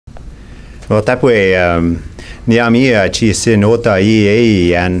Well, tapwe Niamia Chisinota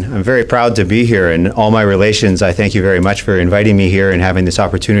and I'm very proud to be here, and all my relations, I thank you very much for inviting me here and having this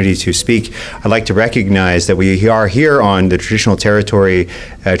opportunity to speak. I'd like to recognize that we are here on the traditional territory,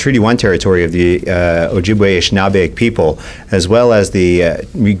 Treaty 1 territory of the Ojibway Anishinabe people, as well as the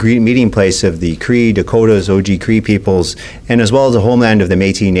meeting place of the Cree, Dakotas, Cree peoples, and as well as the homeland of the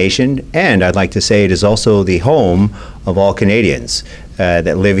Metis Nation. And I'd like to say it is also the home of all Canadians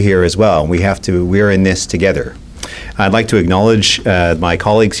that live here as well. We're in this together. I'd like to acknowledge my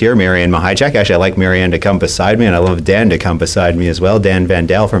colleagues here, MaryAnn Mihychuk. Actually, I like MaryAnn to come beside me, and I love Dan to come beside me as well. Dan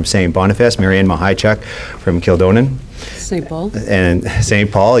Vandal from St. Boniface, MaryAnn Mihychuk from St. Paul. And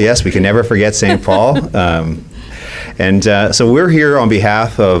St. Paul, yes, we can never forget St. Paul. So we're here on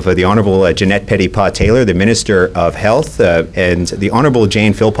behalf of the Honourable Ginette Petitpas Taylor, the Minister of Health, and the Honourable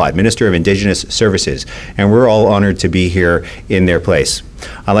Jane Philpott, Minister of Indigenous Services. And we're all honoured to be here in their place.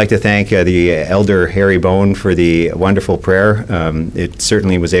 I'd like to thank the Elder Harry Bone for the wonderful prayer. It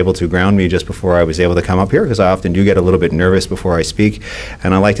certainly was able to ground me just before I was able to come up here, because I often do get a little bit nervous before I speak.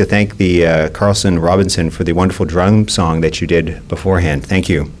 And I'd like to thank the Carlson Robinson for the wonderful drum song that you did beforehand. Thank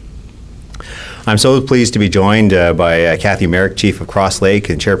you. I'm so pleased to be joined by Kathy Merrick, Chief of Cross Lake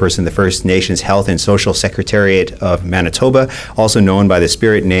and Chairperson of the First Nations Health and Social Secretariat of Manitoba, also known by the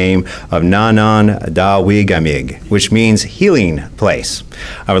spirit name of Nanan Da Wigamig, which means healing place.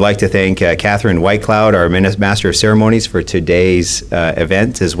 I would like to thank Catherine Whitecloud, our Master of Ceremonies, for today's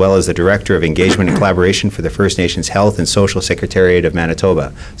event, as well as the Director of Engagement and Collaboration for the First Nations Health and Social Secretariat of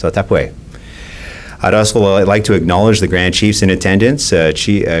Manitoba. So tapwe. I'd also like to acknowledge the Grand Chiefs in attendance,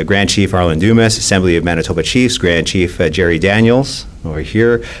 Grand Chief Arlen Dumas, Assembly of Manitoba Chiefs, Grand Chief Jerry Daniels over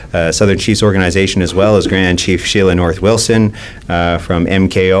here, Southern Chiefs Organization, as well as Grand Chief Sheila North Wilson from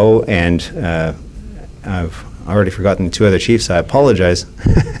MKO, and I've already forgotten two other chiefs, I apologize.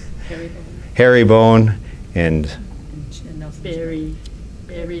 Harry Bone and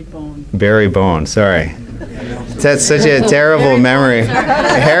Barry Bone, sorry. That's such a terrible memory.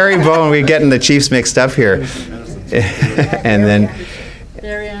 Harry Bone, we're getting the chiefs mixed up here. And then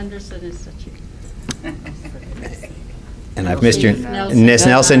Barry Anderson is the chief. And I've missed your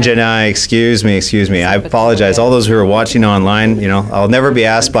Nelson Janai, excuse me. I apologize. All those who are watching online, you know, I'll never be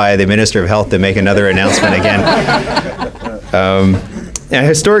asked by the Minister of Health to make another announcement again.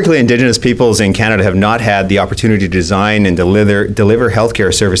 Historically, Indigenous peoples in Canada have not had the opportunity to design and deliver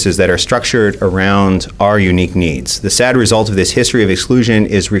healthcare services that are structured around our unique needs. The sad result of this history of exclusion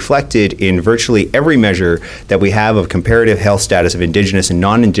is reflected in virtually every measure that we have of comparative health status of Indigenous and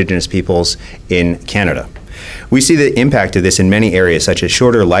non-Indigenous peoples in Canada. We see the impact of this in many areas, such as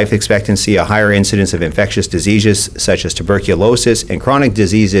shorter life expectancy, a higher incidence of infectious diseases such as tuberculosis, and chronic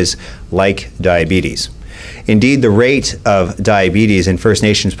diseases like diabetes. Indeed, the rate of diabetes in First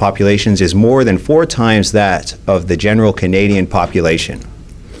Nations populations is more than 4 times that of the general Canadian population.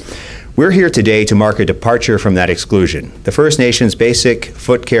 We're here today to mark a departure from that exclusion. The First Nations Basic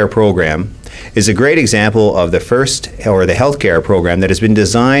Foot Care Program is a great example of the healthcare program that has been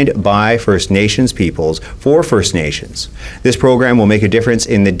designed by First Nations peoples for First Nations. This program will make a difference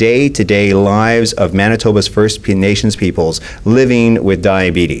in the day-to-day lives of Manitoba's First Nations peoples living with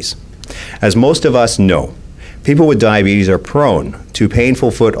diabetes. As most of us know, people with diabetes are prone to painful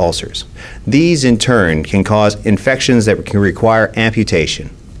foot ulcers. These, in turn, can cause infections that can require amputation.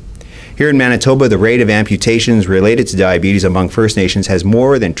 Here in Manitoba, the rate of amputations related to diabetes among First Nations has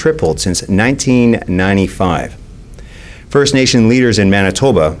more than tripled since 1995. First Nation leaders in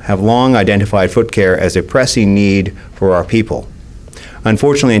Manitoba have long identified foot care as a pressing need for our people.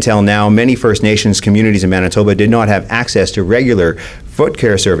 Unfortunately, until now, many First Nations communities in Manitoba did not have access to regular foot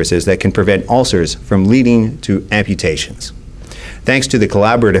care services that can prevent ulcers from leading to amputations. Thanks to the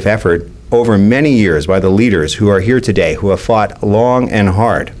collaborative effort over many years by the leaders who are here today, who have fought long and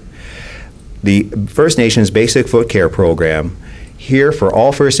hard, the First Nations Basic Foot Care Program here for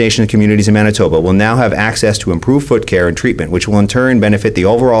all First Nations communities in Manitoba will now have access to improved foot care and treatment, which will in turn benefit the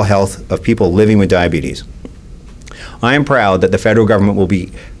overall health of people living with diabetes. I am proud that the federal government will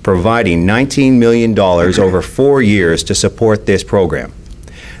be providing $19 million over 4 years to support this program.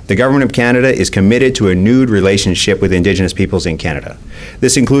 The Government of Canada is committed to a renewed relationship with Indigenous peoples in Canada.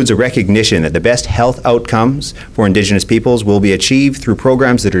 This includes a recognition that the best health outcomes for Indigenous peoples will be achieved through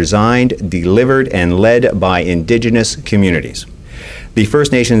programs that are designed, delivered, and led by Indigenous communities. The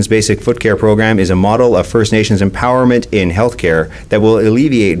First Nations Basic Foot Care Program is a model of First Nations empowerment in healthcare that will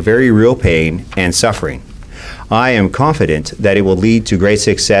alleviate very real pain and suffering. I am confident that it will lead to great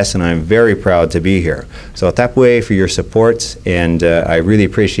success, and I'm very proud to be here. So tapwe for your support, and I really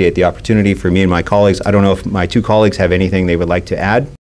appreciate the opportunity for me and my colleagues. I don't know if my 2 colleagues have anything they would like to add.